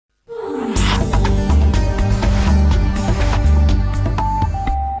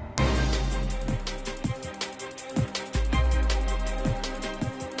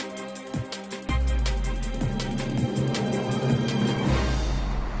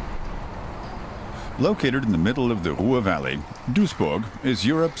Located in the middle of the Ruhr Valley, Duisburg is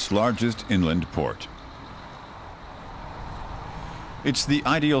Europe's largest inland port. It's the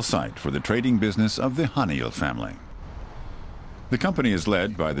ideal site for the trading business of the Haniel family. The company is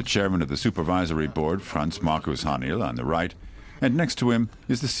led by the chairman of the supervisory board, Franz Markus Haniel, on the right, and next to him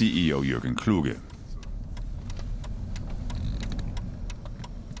is the CEO, Jürgen Kluge.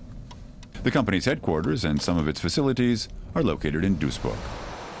 The company's headquarters and some of its facilities are located in Duisburg.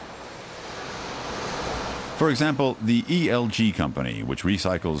 For example, the ELG company, which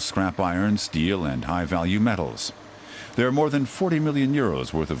recycles scrap iron, steel, and high-value metals. There are more than 40 million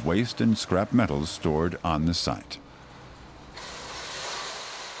euros worth of waste and scrap metals stored on the site.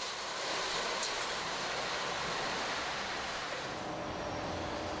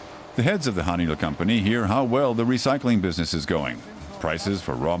 The heads of the Haniel company hear how well the recycling business is going. Prices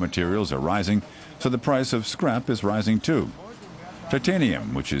for raw materials are rising, so the price of scrap is rising too.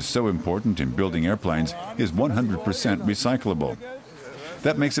 Titanium, which is so important in building airplanes, is 100% recyclable.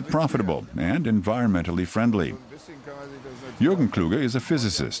 That makes it profitable and environmentally friendly. Jürgen Kluge is a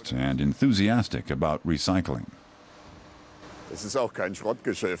physicist and enthusiastic about recycling.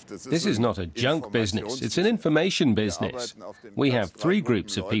 This is not a junk business, it's an information business. We have three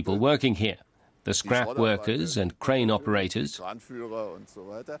groups of people working here: the scrap workers and crane operators.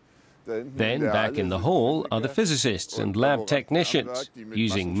 Then, back in the hall, are the physicists and lab technicians,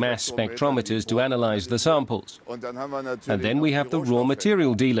 using mass spectrometers to analyze the samples. And then we have the raw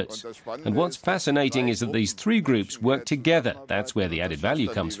material dealers. And what's fascinating is that these three groups work together. That's where the added value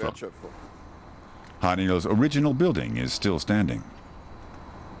comes from. Haniel's original building is still standing.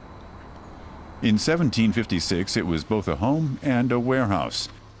 In 1756, it was both a home and a warehouse.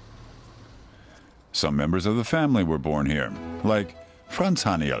 Some members of the family were born here, like Franz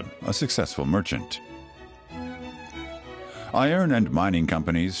Haniel, a successful merchant. Iron and mining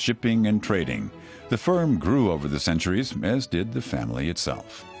companies, shipping and trading. The firm grew over the centuries, as did the family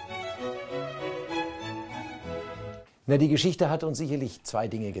itself. History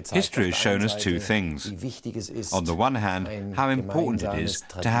has shown us two things. On the one hand, how important it is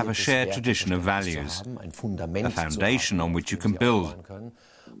to have a shared tradition of values, a foundation on which you can build.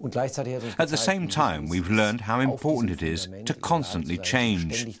 At the same time, we've learned how important it is to constantly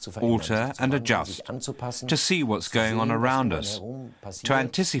change, alter and adjust, to see what's going on around us, to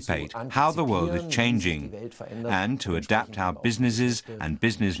anticipate how the world is changing, and to adapt our businesses and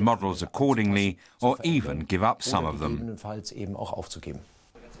business models accordingly, or even give up some of them.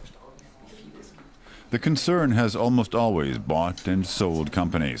 The concern has almost always bought and sold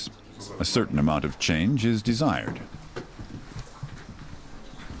companies. A certain amount of change is desired.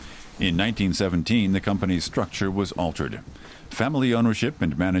 In 1917, the company's structure was altered. Family ownership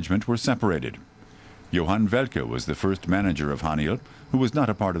and management were separated. Johann Welke was the first manager of Haniel, who was not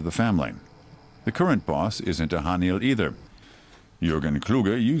a part of the family. The current boss isn't a Haniel either. Jürgen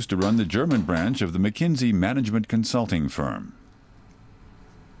Kluge used to run the German branch of the McKinsey management consulting firm.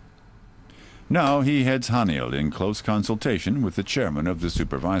 Now he heads Haniel in close consultation with the chairman of the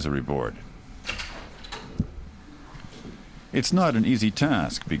supervisory board. It's not an easy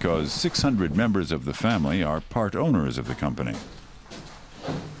task because 600 members of the family are part owners of the company.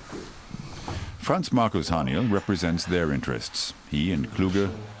 Franz Markus Haniel represents their interests. He and Kluge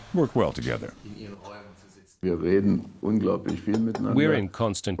work well together. We're in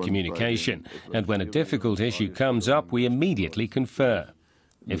constant communication, and when a difficult issue comes up, we immediately confer.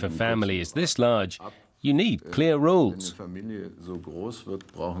 If a family is this large, you need clear rules.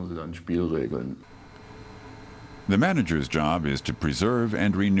 The manager's job is to preserve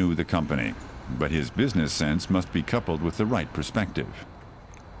and renew the company, but his business sense must be coupled with the right perspective.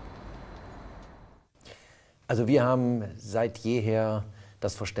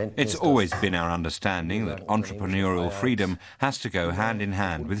 It's always been our understanding that entrepreneurial freedom has to go hand in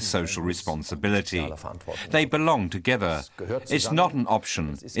hand with social responsibility. They belong together. It's not an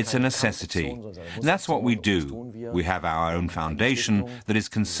option, it's a necessity. And that's what we do. We have our own foundation that is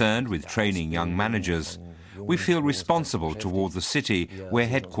concerned with training young managers. We feel responsible toward the city we're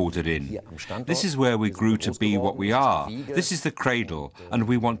headquartered in. This is where we grew to be what we are. This is the cradle, and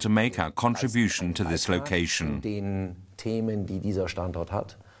we want to make our contribution to this location.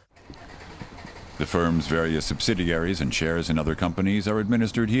 The firm's various subsidiaries and shares in other companies are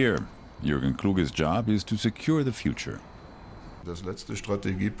administered here. Jürgen Kluge's job is to secure the future.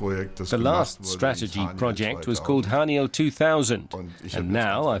 The last strategy project was called Haniel 2000, and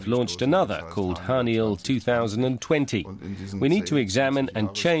now I've launched another called Haniel 2020. We need to examine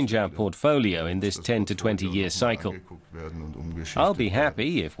and change our portfolio in this 10 to 20 year cycle. I'll be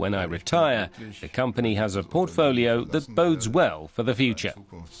happy if, when I retire, the company has a portfolio that bodes well for the future.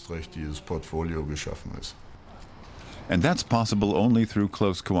 And that's possible only through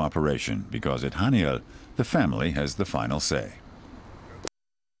close cooperation, because at Haniel, the family has the final say.